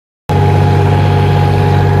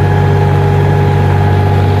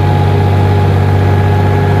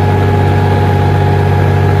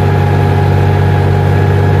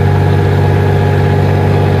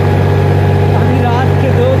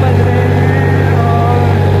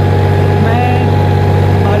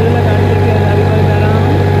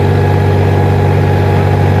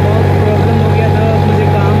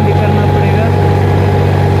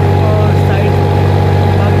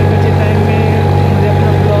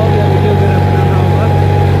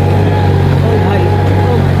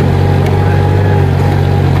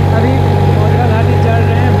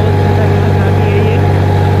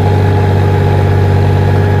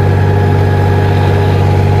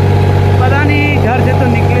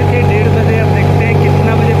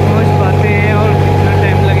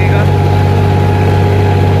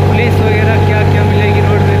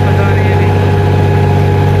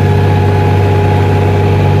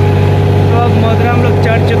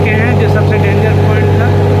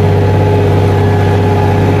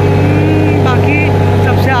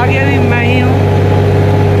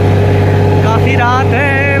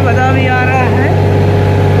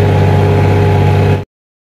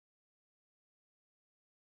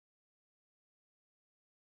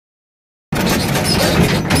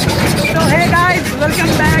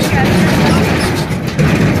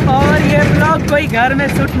Blog कोई घर में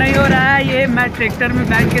शूट नहीं हो रहा है, ये मैं ट्रैक्टर में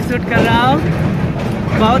बैठ के शूट कर रहा हूँ।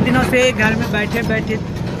 बहुत दिनों से घर में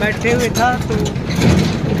बैठे हुए था तो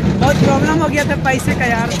बहुत प्रॉब्लम हो गया था पैसे का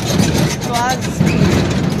यार। तो आज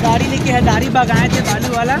गाड़ी लेके हजारीबाग आए थे बालू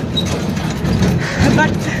वाला,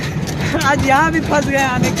 बट आज यहाँ भी फंस गए।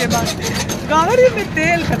 आने के बाद गाड़ी में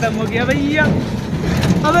तेल ख़त्म हो गया भैया।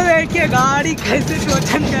 अब देखिए गाड़ी कैसे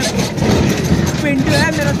टोचन करके, पिंटू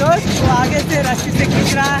है मेरा दोस्त, वो आगे से रस्सी से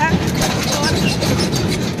खींच रहा है और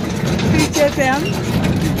पीछे से हम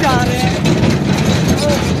जा रहे हैं।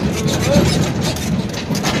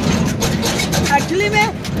 एक्चुअली मैं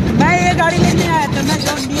ये गाड़ी लेने आया था, मैं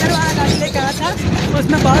जॉन डियर वाला गाड़ी लेकर आया था,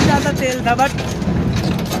 उसमें बहुत ज़्यादा तेल था, बट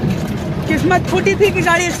किस्मत फूटी थी कि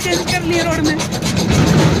गाड़ी एक्सचेंज कर ली रोड में।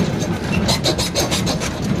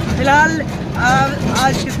 फिलहाल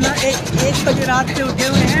आज कितना एक बजे रात से उठे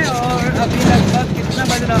हुए हैं और अभी लगभग कितना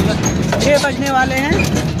बज रहा होगा, 6 बजने वाले हैं।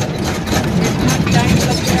 इतना टाइम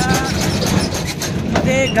लग गया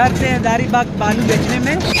मुझे घर से हजारीबाग बालू बेचने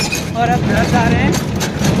में, और अब घर जा रहे हैं।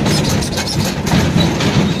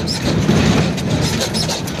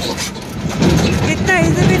 इतना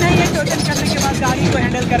इजी भी नहीं है टोटल करने के बाद गाड़ी को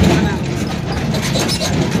हैंडल कर पाना,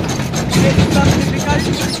 एकदम डिफिकल्ट।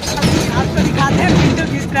 आपको दिखाते हैं,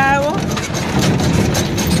 पिंटू खींच रहा है वो।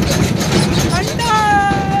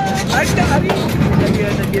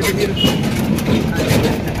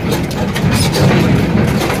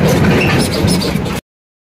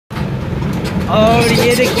 और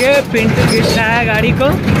ये देखिए पिंटू खींच रहा है गाड़ी को।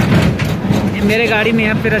 मेरे गाड़ी में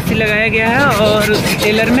यहाँ पे रस्सी लगाया गया है और उस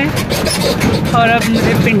टेलर में, और अब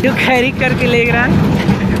मुझे पिंटू कैरी करके ले रहा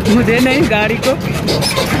है, मुझे नहीं गाड़ी को।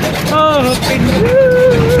 ओह पिंटू।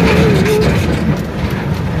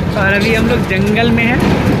 और अभी हम लोग जंगल में हैं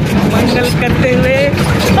मंगल करते हुए।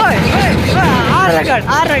 आ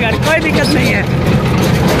रगड़ कोई दिक्कत नहीं है।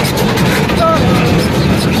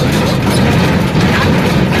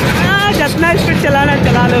 जितना स्पीड चलाना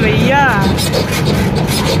चला लो भैया।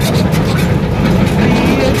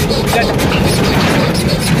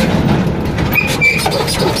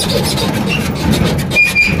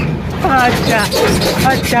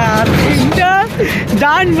 अच्छा पिंटू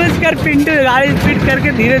जानबूझकर पिंटू गाड़ी स्पीड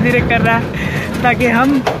करके धीरे धीरे कर रहा है ताकि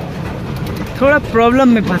हम थोड़ा प्रॉब्लम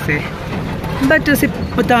में फंसे, बट उसे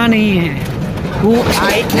पता नहीं है हु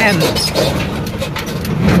आई एम।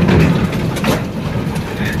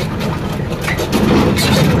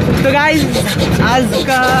 तो गाइस आज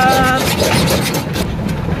का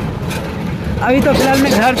अभी तो फिलहाल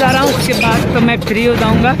मैं घर जा रहा हूँ, उसके बाद तो मैं फ्री हो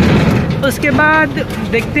जाऊँगा। उसके बाद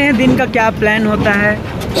देखते हैं दिन का क्या प्लान होता है।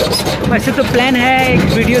 वैसे तो प्लान है एक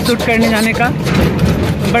वीडियो शूट करने जाने का,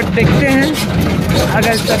 बट देखते हैं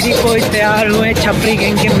अगर सभी कोई तैयार हुए छपरी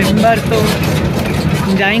गैंग के मेंबर तो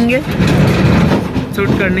जाएंगे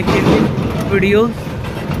शूट करने के लिए वीडियो।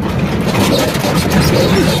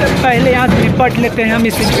 पहले यहाँ से निपट लेते हैं हम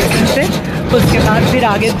इस सिचुएशन से, उसके बाद फिर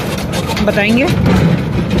आगे बताएंगे।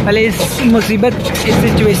 पहले इस मुसीबत इस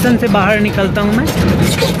सिचुएशन से बाहर निकलता हूँ मैं।